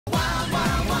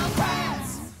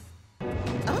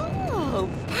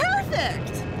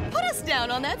down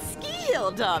on that ski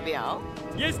hill, Davio.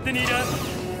 Yes, Danita.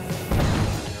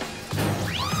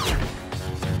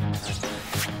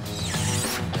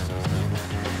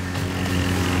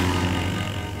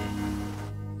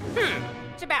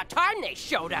 It's about time they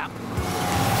showed up.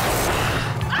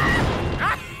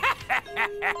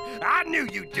 I knew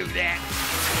you'd do that.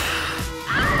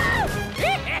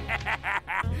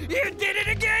 You did it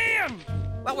again!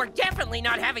 Well, we're definitely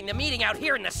not having the meeting out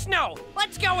here in the snow.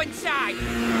 Let's go inside.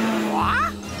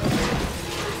 What?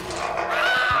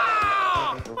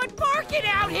 Oh! Quit barking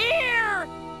out here!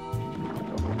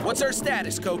 What's our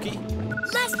status, Koki?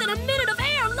 Less than a minute of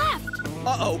air left.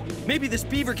 Uh-oh, maybe this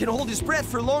beaver can hold his breath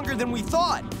for longer than we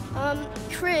thought.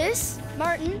 Chris,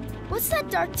 Martin, what's that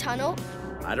dark tunnel?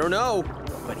 I don't know,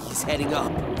 but he's heading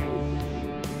up.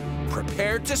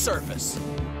 Prepare to surface.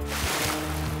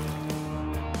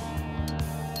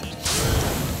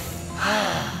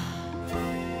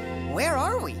 Where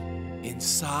are we?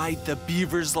 Inside the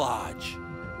beaver's lodge.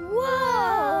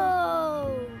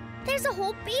 Whoa! There's a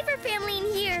whole beaver family in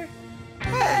here.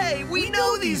 Hey, we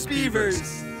know these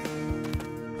beavers!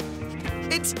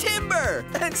 It's Timber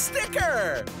and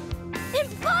Sticker!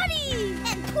 And Buddy!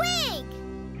 And Twig!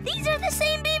 These are the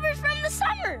same beavers from the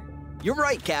summer. You're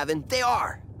right, Gavin, they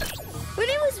are. When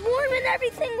it was warm and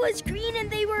everything was green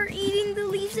and they were eating the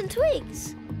leaves and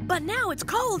twigs. But now it's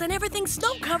cold and everything's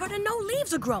snow-covered and no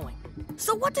leaves are growing.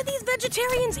 So what do these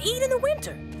vegetarians eat in the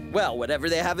winter? Well, whatever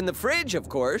they have in the fridge, of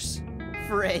course.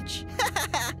 Fridge.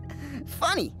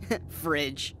 Funny,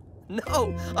 fridge.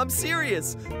 No, I'm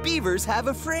serious. Beavers have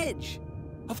a fridge.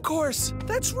 Of course,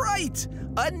 that's right.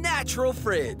 A natural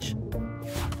fridge.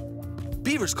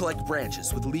 Beavers collect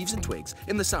branches with leaves and twigs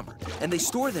in the summer, and they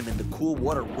store them in the cool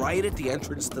water right at the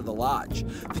entrance to the lodge.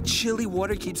 The chilly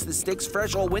water keeps the sticks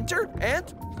fresh all winter,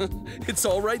 and it's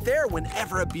all right there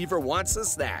whenever a beaver wants a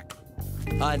snack.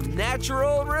 A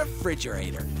natural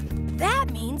refrigerator.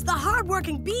 That means the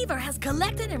hardworking beaver has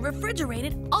collected and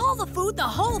refrigerated all the food the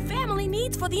whole family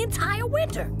needs for the entire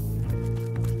winter.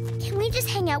 Can we just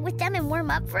hang out with them and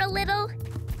warm up for a little?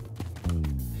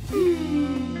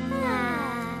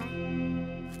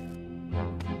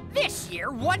 This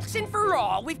year, once and for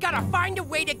all, we've got to find a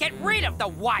way to get rid of the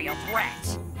wild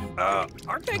rats.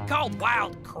 Aren't they called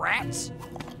wild Kratts?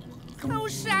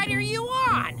 Whose side are you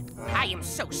on? I am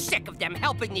so sick of them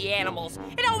helping the animals.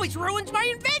 It always ruins my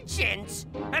inventions.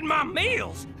 And my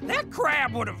meals. That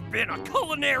crab would have been a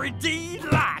culinary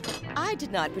delight. I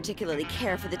did not particularly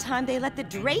care for the time they let the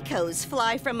Dracos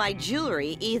fly from my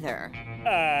jewelry either.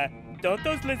 Don't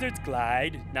those lizards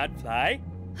glide, not fly?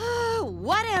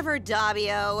 Whatever,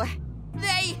 Davio.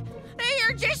 They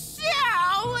are just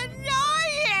so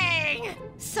annoying!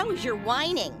 So is your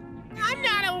whining. I'm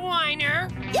not a whiner.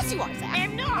 Yes, you are, Zach.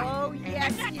 I'm not. Oh,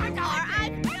 yes, you are.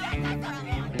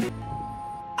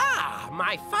 Ah,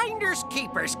 my Finders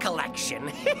Keepers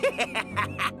collection.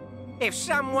 If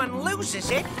someone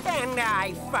loses it and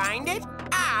I find it,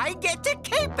 I get to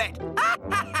keep it.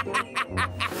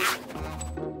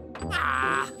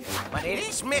 But it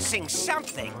is missing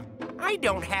something. I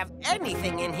don't have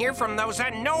anything in here from those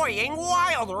annoying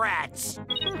wild rats.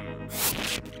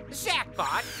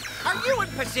 Zachbot, are you in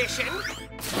position?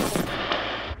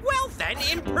 Well then,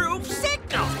 improve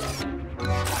signal.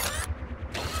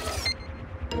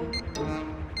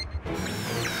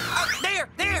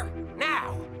 There!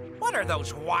 Now, what are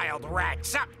those wild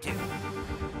rats up to?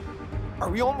 Are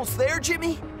we almost there,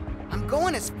 Jimmy? I'm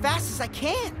going as fast as I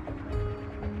can.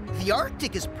 The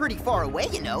Arctic is pretty far away,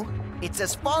 you know. It's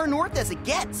as far north as it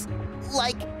gets.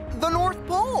 Like the North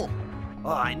Pole. Oh,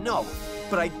 I know,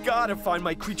 but I gotta find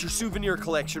my creature souvenir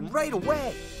collection right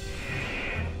away.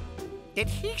 Did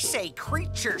he say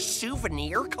creature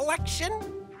souvenir collection?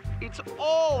 It's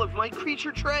all of my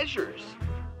creature treasures.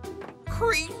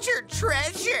 Creature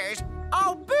treasures?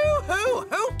 Oh, boo-hoo!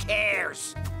 Who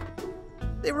cares?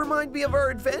 They remind me of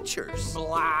our adventures.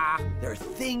 Blah. They're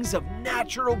things of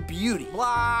natural beauty.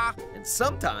 Blah. And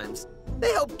sometimes,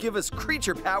 they help give us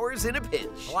creature powers in a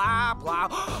pinch. Blah, blah.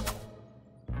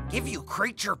 Give you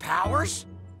creature powers?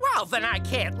 Well, then I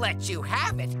can't let you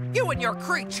have it. You and your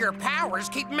creature powers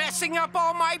keep messing up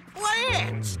all my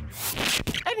plans.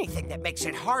 Anything that makes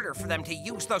it harder for them to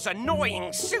use those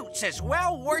annoying suits is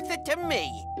well worth it to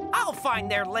me. I'll find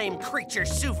their lame creature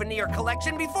souvenir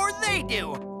collection before they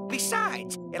do.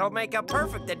 Besides, it'll make a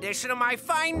perfect addition of my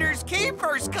Finders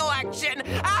Keepers collection.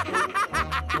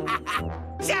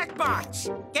 Jackbots,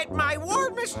 get my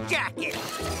warmest jacket.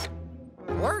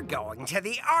 We're going to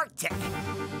the Arctic.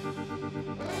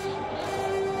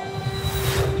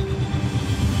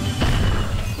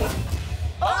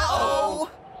 Uh-oh!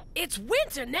 It's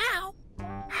winter now.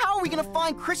 How are we gonna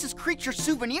find Chris's creature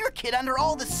souvenir kit under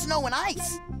all the snow and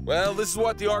ice? Well, this is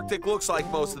what the Arctic looks like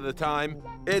most of the time.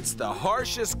 It's the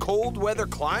harshest cold weather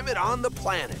climate on the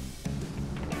planet.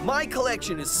 My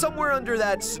collection is somewhere under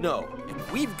that snow, and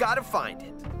we've got to find it.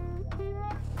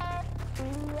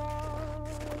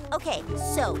 Okay,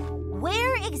 so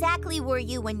where exactly were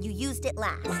you when you used it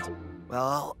last?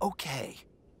 Well, okay.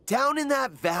 Down in that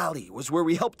valley was where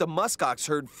we helped the muskox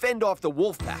herd fend off the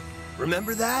wolf pack.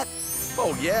 Remember that?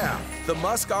 Oh, yeah. The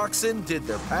musk oxen did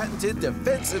their patented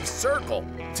defensive circle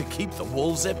to keep the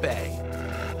wolves at bay.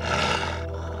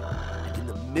 And in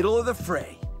the middle of the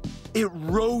fray, it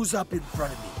rose up in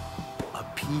front of me. A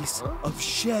piece of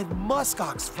shed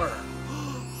muskox fur.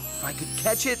 If I could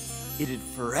catch it, it'd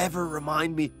forever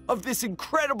remind me of this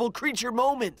incredible creature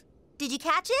moment. Did you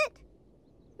catch it?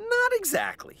 Not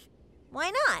exactly.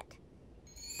 Why not?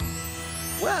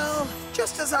 Well,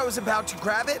 just as I was about to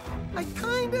grab it, I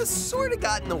kinda sorta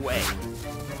got in the way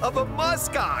of a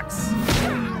muskox.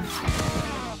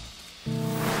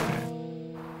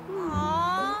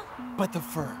 Aww. But the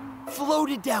fur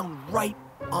floated down right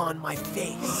on my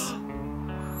face.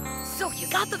 So you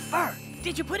got the fur.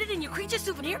 Did you put it in your creature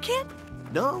souvenir kit?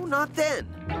 No, not then.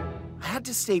 I had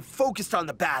to stay focused on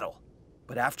the battle.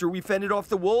 But after we fended off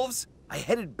the wolves, I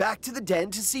headed back to the den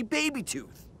to see Baby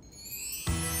Tooth.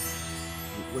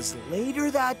 It was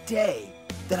later that day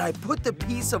that I put the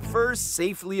piece of fur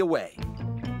safely away.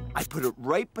 I put it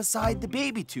right beside the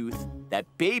Baby Tooth that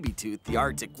Baby Tooth, the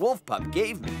Arctic wolf pup,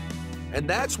 gave me. And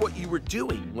that's what you were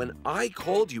doing when I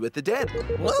called you at the den.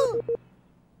 Whoa.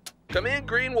 Come in,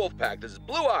 Green Wolf Pack. This is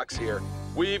Blue Ox here.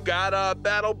 We've got a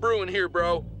battle brewing here,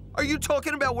 bro. Are you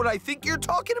talking about what I think you're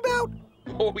talking about?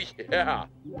 Oh, yeah.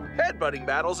 Headbutting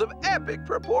battles of epic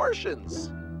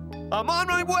proportions. I'm on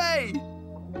my way.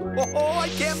 Oh, I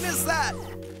can't miss that.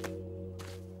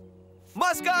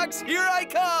 Muskox, here I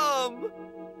come.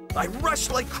 I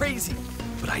rushed like crazy,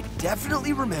 but I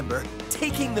definitely remember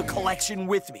taking the collection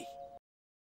with me.